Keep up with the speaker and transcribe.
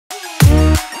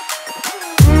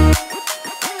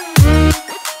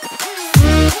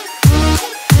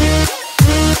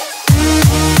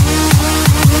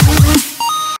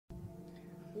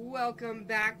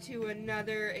back to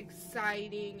another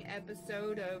exciting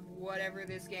episode of whatever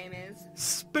this game is.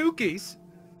 Spookies!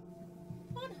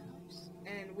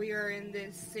 And we are in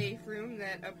this safe room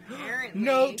that apparently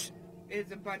Note!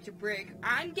 is a bunch of brick.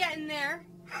 I'm getting there!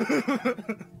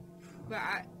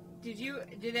 But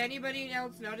did anybody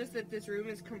else notice that this room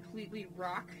is completely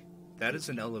rock? That is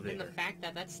an elevator. And the fact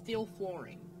that that's steel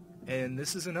flooring. And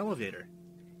this is an elevator.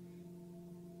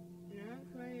 Not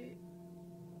quite.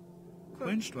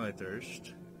 Quenched my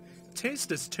thirst.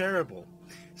 Taste is terrible.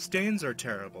 Stains are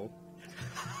terrible.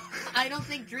 I don't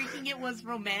think drinking it was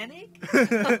romantic.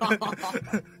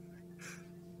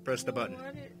 Press the button.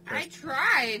 I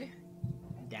tried.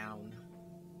 Down.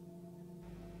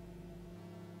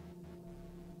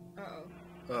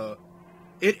 Uh-oh.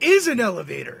 It is an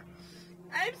elevator!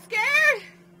 I'm scared!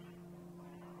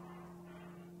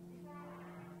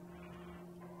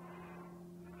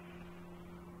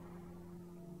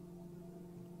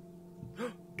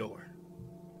 Door.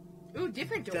 Ooh,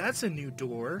 different door. That's a new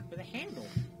door. With a handle.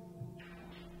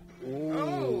 Ooh.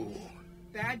 Oh.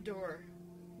 Bad door.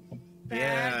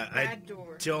 Bad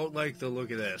door. Don't like the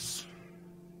look of this.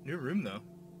 New room, though.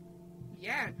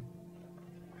 Yeah.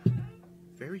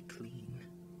 Very clean.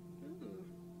 Ooh.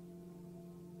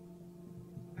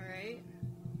 Alright.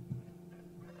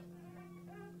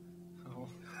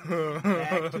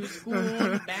 Back to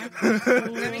school, back to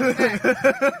school. Let me go back.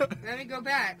 Let me go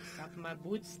back. Got my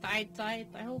boots tight. I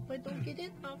hope I don't get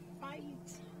in a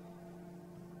fight.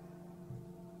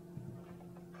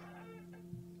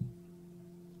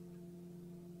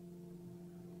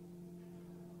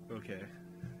 Okay.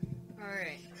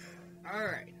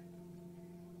 Alright.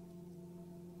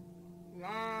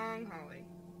 Long hallway.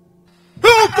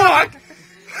 Oh, fuck!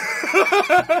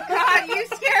 God, you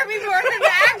scare me more than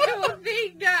the actual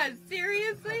thing does.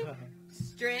 Seriously?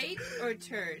 Straight or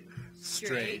turn?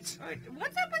 Straight.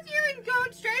 What's up with you and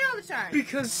going straight all the time?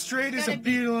 Because straight is a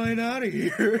beeline out of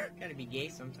here. Gotta be gay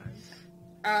sometimes.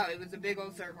 Oh, it was a big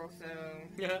old circle, so...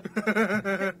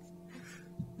 Yeah.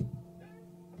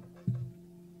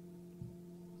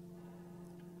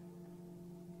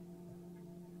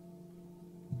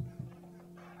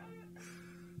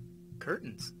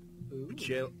 Curtains. Ooh.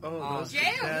 Jail. Jail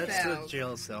that's cells. a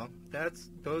jail cell.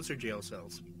 Those are jail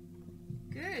cells.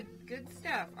 Good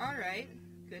stuff. Alright.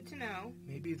 Good to know.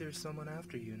 Maybe there's someone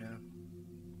after you now.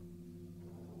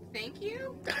 Thank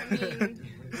you? I mean,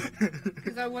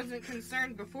 because I wasn't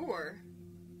concerned before.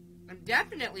 I'm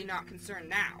definitely not concerned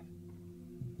now.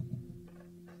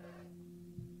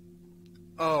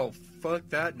 Oh, fuck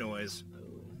that noise.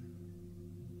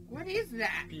 What is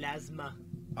that? Plasma.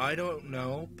 I don't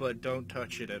know, but don't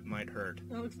touch it. It might hurt.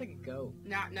 Oh, it looks like a goat.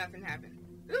 Nothing happened.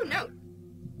 Ooh, note.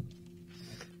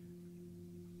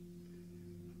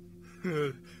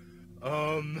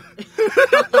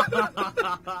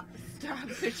 Stop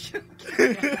the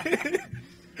joking.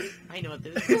 I know what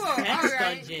this is. Cool, Next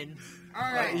alright. dungeon.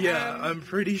 Alright. Yeah, I'm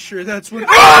pretty sure that's what.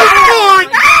 Oh,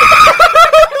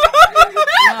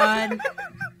 Run!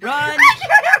 Run!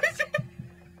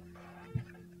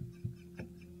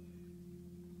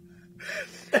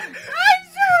 I'm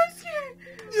so scared.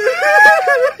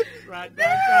 Run!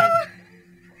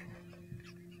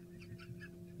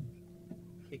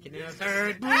 Kicking in a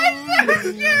third. I'm so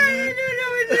scared. I don't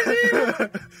know what to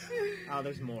do. Oh,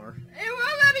 there's more. It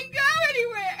won't let me go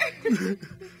anywhere.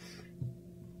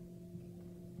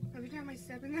 Every time I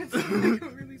step in that zone, I go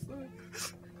really slow.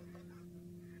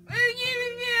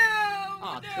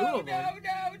 Aw, two of them.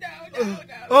 No.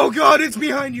 Oh god, it's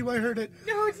behind you. I heard it.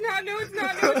 No, it's not. No, it's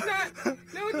not.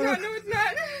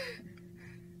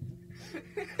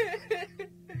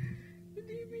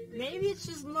 Maybe it's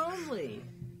just lonely.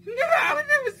 No,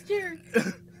 that was scary.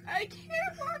 I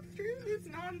can't walk through this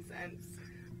nonsense.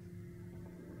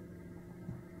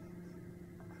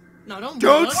 No, don't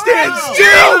Don't stand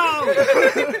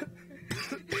still!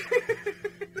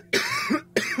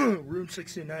 Room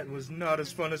 69 was not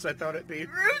as fun as I thought it'd be.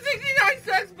 Room 69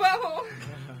 sucks butthole.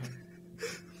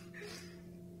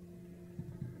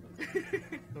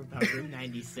 What about room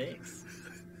 96?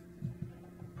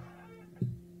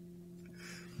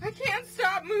 I can't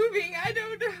stop moving. I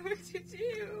don't know what to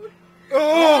do.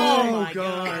 Oh, my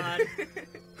god.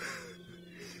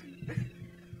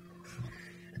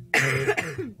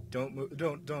 Don't move,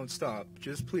 don't stop.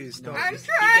 Just please don't. I'm just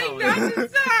trying keep not going. to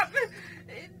stop.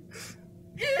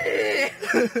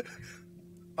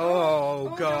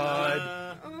 Oh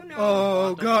god. Oh no.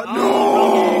 Oh god.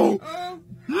 Oh,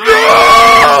 No!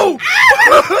 Oh. No!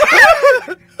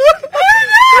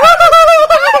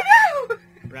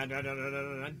 Run. I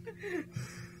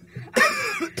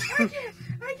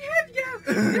can't go.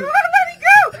 You won't let me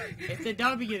go. It's a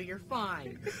W, you're fine.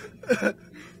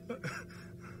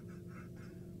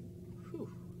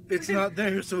 It's not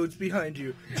there, so it's behind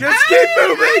you. Just keep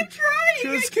moving! I'm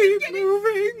trying! Just keep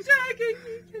moving! I keep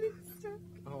getting stuck.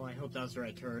 Oh, I hope that was the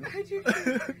right turn. I do.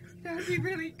 That would be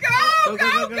really... Go! Go, Go!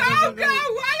 go, Go! go, go, go, go.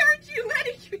 Why aren't you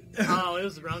letting me... Oh, it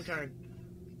was the wrong turn.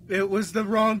 It was the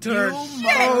wrong turn. You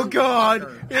Oh, God.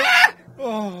 motherfucker.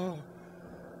 Oh.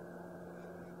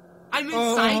 I'm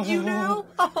inside you Oh. now?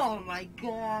 Oh, my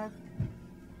God.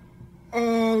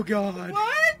 Oh, God.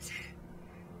 What?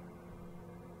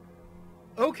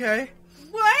 Okay.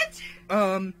 What?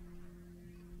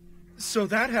 So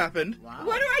that happened. Wow.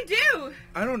 What do I do?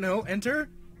 I don't know. Enter.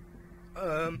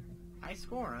 High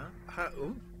score, huh?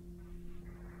 Ooh.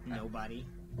 Nobody.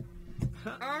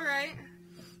 Alright.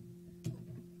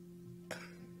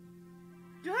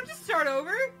 Do I have to start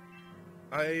over?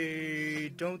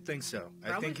 I don't think so. I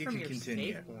Probably think you from can your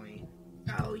continue. save point.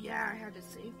 Oh, yeah, I had to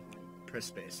save. Press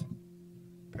space.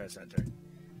 Press enter.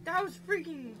 That was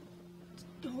freaking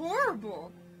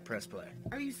horrible. Press play.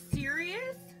 Are you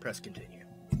serious? Press continue.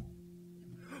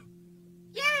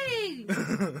 Yay!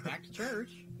 Back to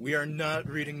church. We are not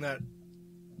reading that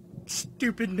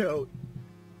stupid note.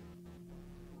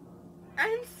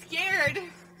 I'm scared.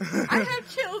 I have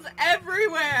chills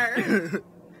everywhere.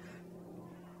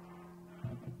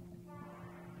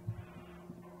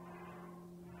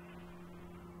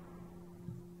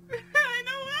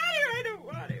 I don't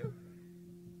want to.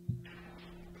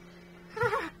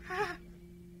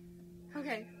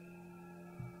 Okay.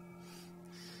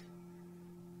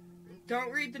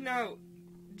 Don't read the note.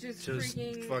 Just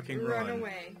freaking fucking run run.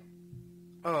 away.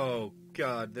 Oh,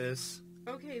 God, this.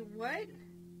 Okay, what?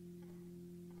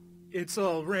 It's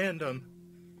all random.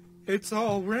 It's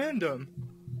all random.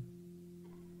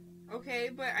 Okay,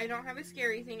 but I don't have a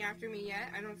scary thing after me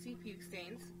yet. I don't see puke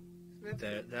stains. So that's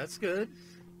good. That's good.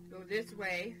 Go this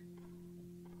way.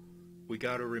 We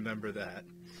gotta remember that.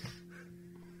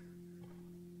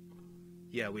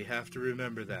 Yeah, we have to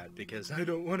remember that, because I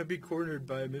don't want to be cornered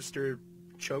by Mr.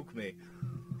 Choke Me.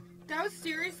 That was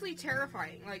seriously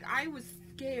terrifying. Like, I was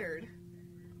scared.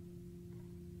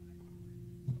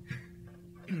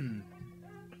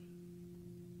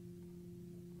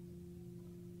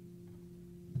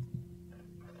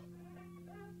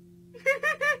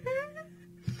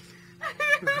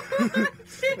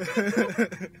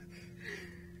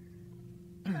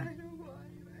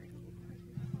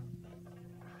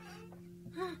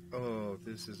 Oh,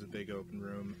 this is a big open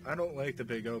room. I don't like the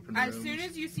big open As rooms. soon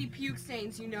as you see puke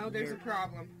stains, you know there's a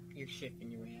problem. You're shifting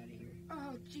your way out of here.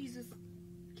 Oh, Jesus.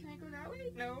 Can I go that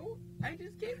way? No. I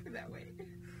just came for that way.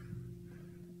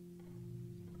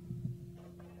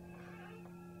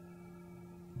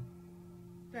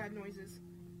 Bad noises.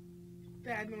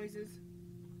 Bad noises.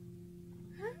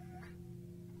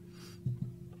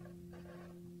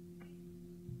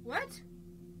 What?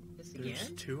 This There's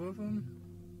again? 2 of them?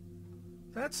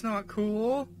 That's not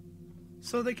cool.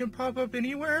 So they can pop up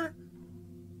anywhere?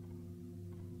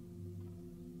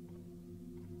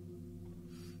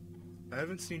 I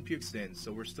haven't seen puke stains,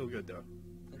 so we're still good though.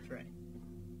 That's right.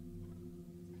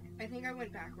 I think I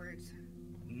went backwards.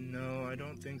 No, I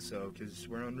don't think so, because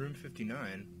we're on room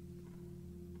 59.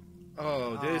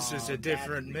 Oh, this is a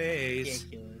different that's maze.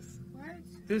 Ridiculous. What?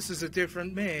 This is a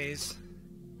different maze.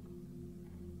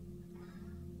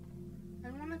 I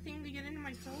want a thing to get into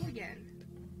my soul again.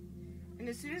 And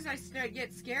as soon as I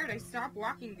get scared, I stop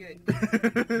walking good.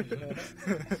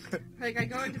 Like, I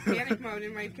go into panic mode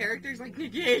and my character's like, I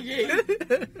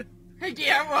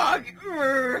can't walk.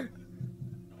 Urgh.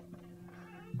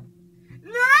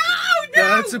 No!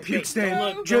 That's a puke stain.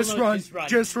 don't look, Just don't look, run. just run.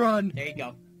 Just run. There you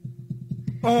go.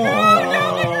 Oh.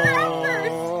 No, get her out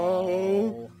first.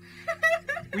 Oh.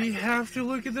 We have to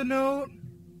look at the note.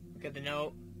 Look at the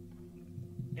note.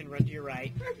 And run to your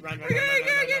right. Run, run, Okay, run,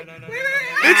 okay, run, okay. run, run, run, Wait, run, wait, run,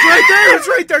 wait. run. It's right there. It's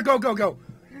right there. Go, go, go.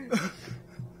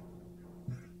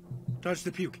 Dodge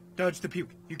the puke. Dodge the puke.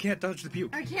 You can't dodge the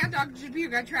puke. I can't dodge the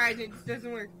puke. I tried. It just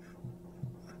doesn't work.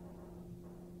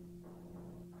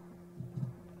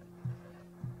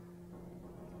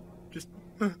 Just.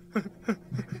 Oh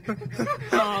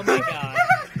my god.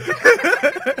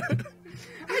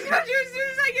 I told you as soon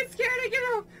as I get scared, I get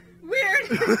all weird.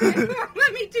 It won't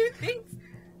let me do things.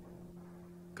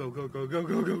 Go, go, go, go,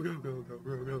 go, go, go, go, go,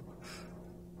 go, go.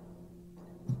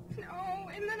 No,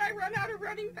 and then I run out of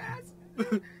running fast.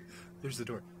 There's the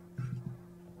door.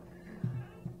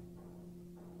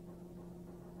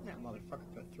 That motherfucker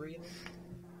put 3 in there.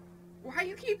 Why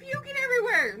you keep puking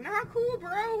everywhere? Not cool,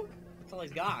 bro. That's all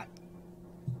he's got.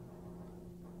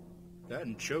 That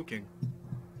and choking.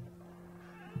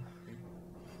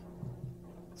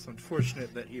 It's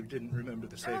unfortunate that you didn't remember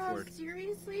the safe word.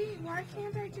 Seriously? Why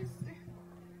can't I just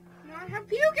not have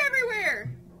puke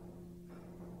everywhere?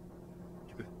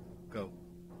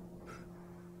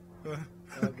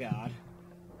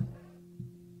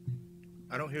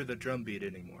 don't hear the drum beat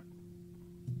anymore.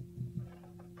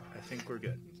 I think we're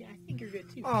good. Yeah, I think you're good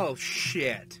too. Oh,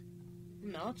 shit.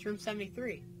 No, it's room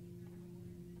 73.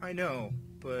 I know,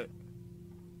 but...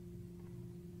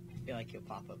 I feel like he'll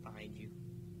pop up behind you.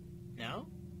 No?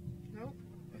 Nope.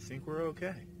 I think we're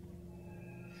okay.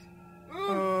 Ooh.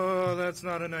 Oh, that's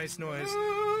not a nice noise.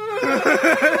 Oh,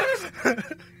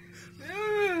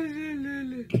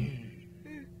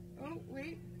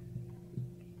 wait.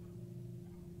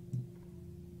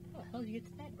 How the hell did you get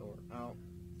to that door? Oh,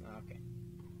 okay.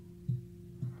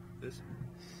 This?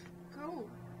 Go.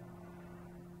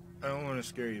 I don't want to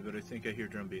scare you, but I think I hear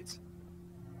drum beats.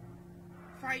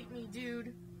 Fight me,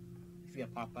 dude. He's gonna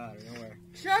pop out of nowhere.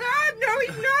 Shut up! No,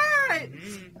 he's not!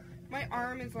 My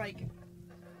arm is like...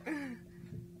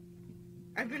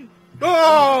 I've been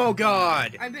Oh,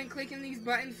 God! clicking these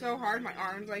buttons so hard, my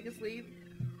arm's like asleep.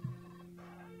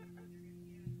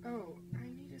 Oh, I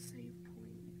need a save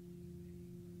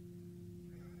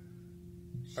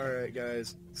point. Alright,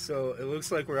 guys. So, it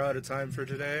looks like we're out of time for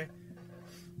today.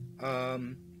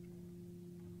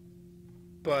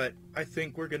 But I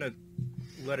think we're gonna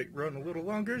let it run a little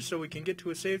longer so we can get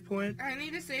to a save point. I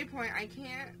need a save point. I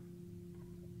can't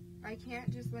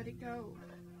just let it go.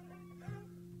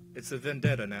 It's a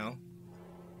vendetta now.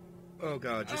 Oh,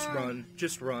 God, just run.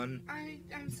 Just run.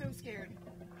 I'm so scared.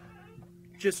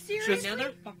 Just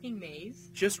Another fucking maze?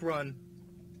 Just run.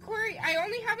 Corey, I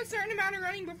only have a certain amount of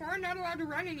running before I'm not allowed to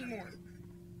run anymore.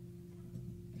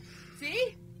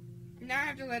 See? Now I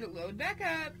have to let it load back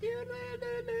up.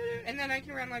 And then I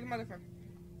can run like a motherfucker.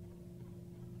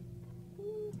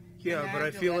 Yeah, And but I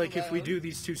have to feel let like it if we load. do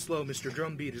these too slow, Mr.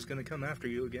 Drumbeat is gonna come after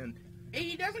you again.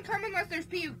 He doesn't come unless there's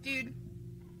puke, dude.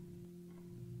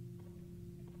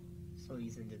 So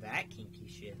he's into that kinky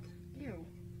shit. Ew.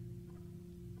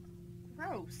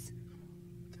 Gross.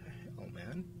 What the hell,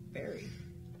 man? Very.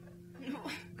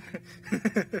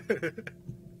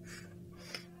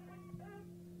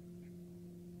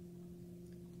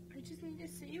 I just need a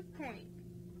save point.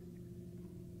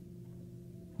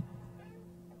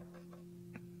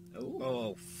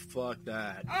 Oh, fuck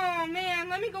that. Oh man,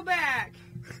 let me go back.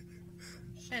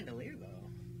 Chandelier, though.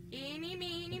 Eeny,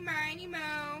 meeny, miny,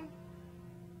 mo.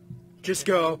 Just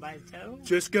go. By the toe?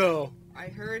 Just go. I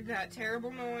heard that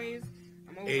terrible noise.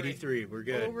 I'm over 83, we're it.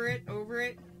 good. Over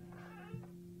it.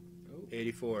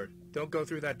 84. Don't go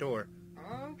through that door.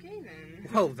 Okay then.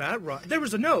 Whoa, that run. There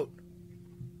was a note.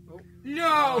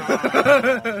 No!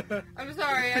 I'm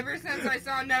sorry, ever since I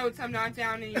saw notes, I'm not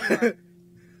down anymore.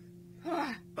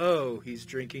 Oh, he's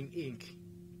drinking ink.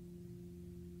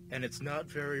 And it's not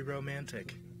very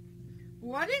romantic.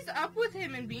 What is up with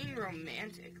him and being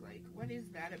romantic? Like, what is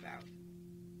that about?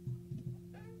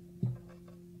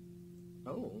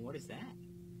 Oh, what is that?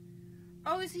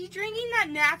 Oh, is he drinking that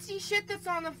nasty shit that's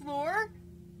on the floor?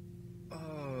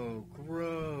 Oh,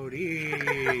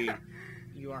 grody.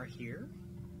 You are here?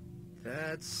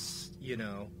 That's,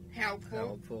 Helpful.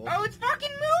 helpful. Oh, it's fucking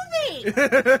moving!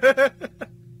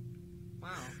 Wow.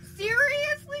 They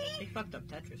Seriously? fucked up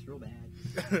Tetris real bad.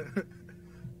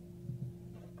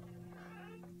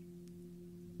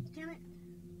 Damn it.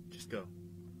 Just go.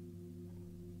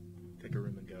 Pick a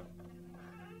room and go.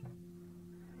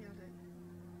 Nailed it.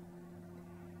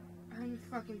 I'm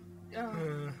fucking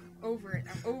over it.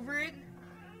 I'm over it.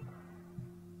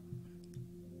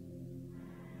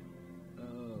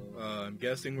 Oh. I'm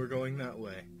guessing we're going that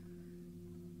way.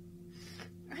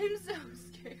 I'm so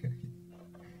scared.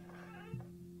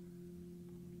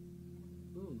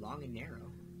 Ooh, long and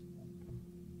narrow.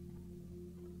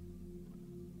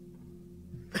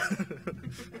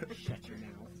 Shut your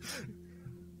mouth.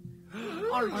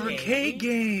 Arcade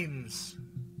games!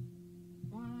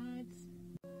 What?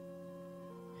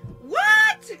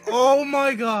 What? Oh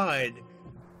my god!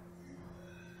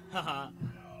 Haha.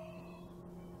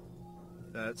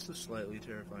 That's a slightly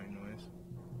terrifying noise.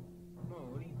 Oh,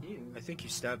 what do you do? I think you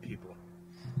stab people.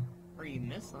 Or you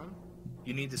miss them.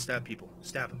 You need to stab people.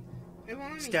 Stab them. It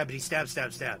won't let me. Stabity, stab,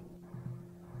 stab, stab.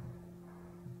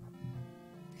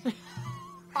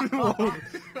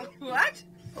 What?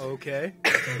 Okay.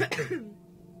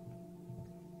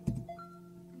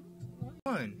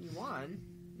 Fun. You won.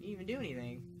 You didn't even do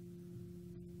anything.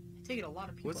 I take it a lot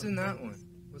of people. What's in that one?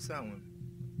 What's that one?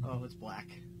 Oh, it's black.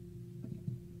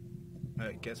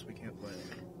 I guess we can't play.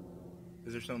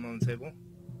 Is there something on the table?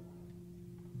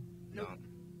 Nope.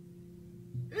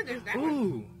 Ooh, there's that one.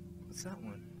 Ooh! What's that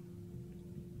one?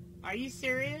 Are you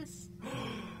serious?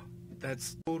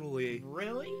 That's totally...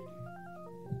 Really?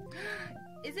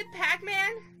 Is it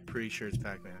Pac-Man? Pretty sure it's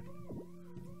Pac-Man.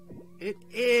 It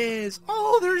is!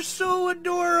 Oh, they're so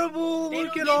adorable! They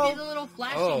Look don't at give all... you the little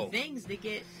flashing Oh. things to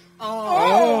get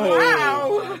Oh,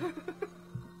 wow.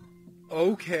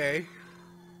 Okay.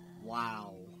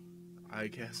 Wow. I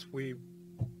guess we...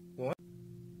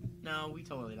 No, we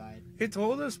totally died. It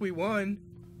told us we won.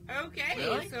 Okay,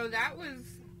 Really? so that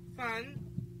was fun.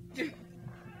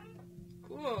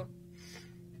 Cool.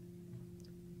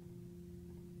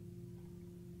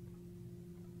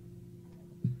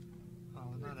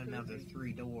 Oh, not another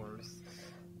 3 doors.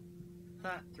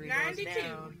 Huh, 3 92. doors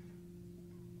down.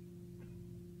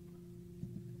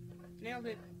 Nailed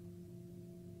it.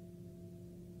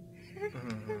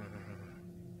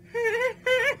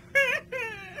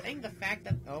 I think the fact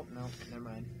that... Oh, no, never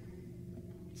mind.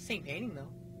 Same painting, though.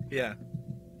 Yeah.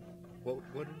 What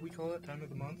did we call it? Time of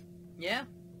the month? Yeah.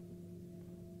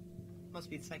 Must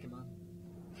be the second month.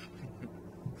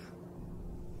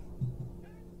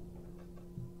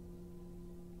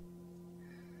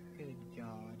 Good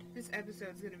God. This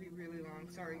episode's gonna be really long.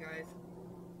 Sorry, guys.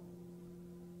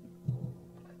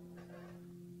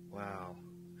 Wow.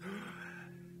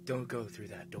 Don't go through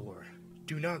that door.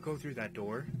 Do not go through that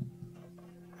door.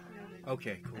 Nailed it.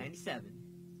 Okay, cool. 97.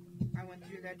 I went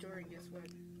through that door and guess what?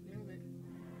 Nailed it.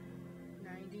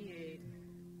 98.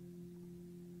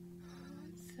 Oh,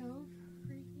 it's so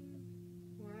freaking...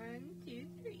 1, 2,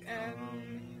 3. Oh,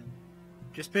 man.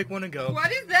 Just pick one and go.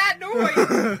 What is that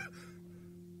noise?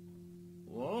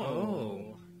 Whoa.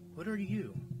 Oh. What are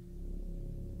you?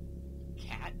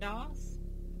 Cat DOS?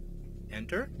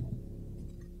 Enter.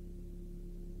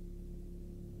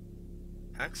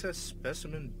 Access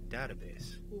specimen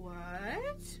database.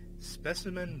 What?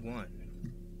 Specimen 1.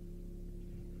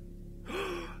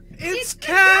 It's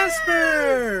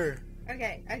Casper!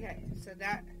 Okay. So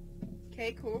that...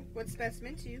 Okay, cool. What's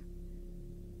specimen 2?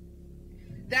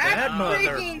 That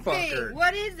freaking motherfucker. thing!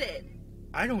 What is it?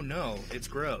 I don't know. It's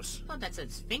gross. Oh, that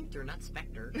said sphincter, not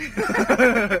specter.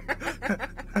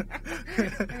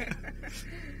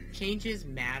 Changes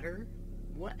matter?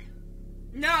 What?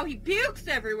 No, he pukes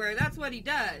everywhere. That's what he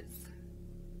does.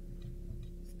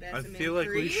 I Specimen feel like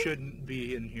 3? we shouldn't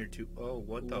be in here too. Oh,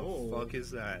 what the Whoa. fuck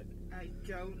is that? I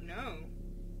don't know.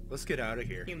 Let's get out of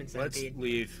here. Human Let's centipede.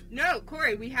 leave. No,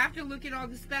 Corey, we have to look at all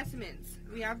the specimens.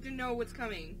 We have to know what's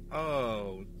coming.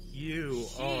 Oh, you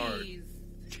are Jeez.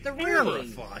 The ring!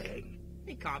 terrifying.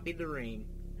 They copied the ring.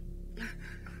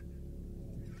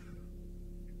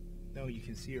 No, you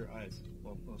can see your eyes.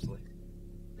 Well, mostly.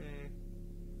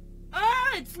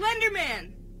 Oh, it's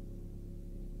Slenderman!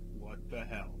 What the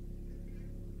hell?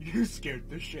 You scared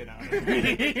the shit out of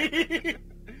me.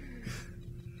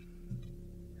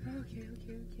 Okay.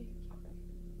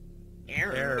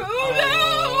 Error.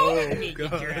 Oh, no! You need to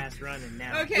get your God. ass running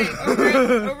now. Okay,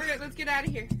 over it. Let's get out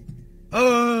of here.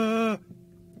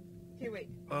 Okay, wait.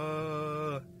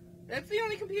 That's the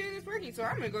only computer that's working, so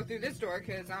I'm gonna go through this door,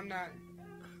 because I'm not...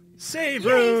 Save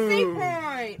Yay, room! save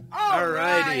point!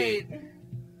 Alrighty. Alright!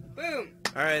 Boom!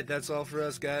 Alright, that's all for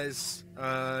us, guys.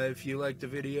 If you liked the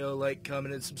video, like,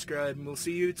 comment, and subscribe, and we'll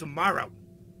see you tomorrow.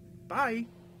 Bye!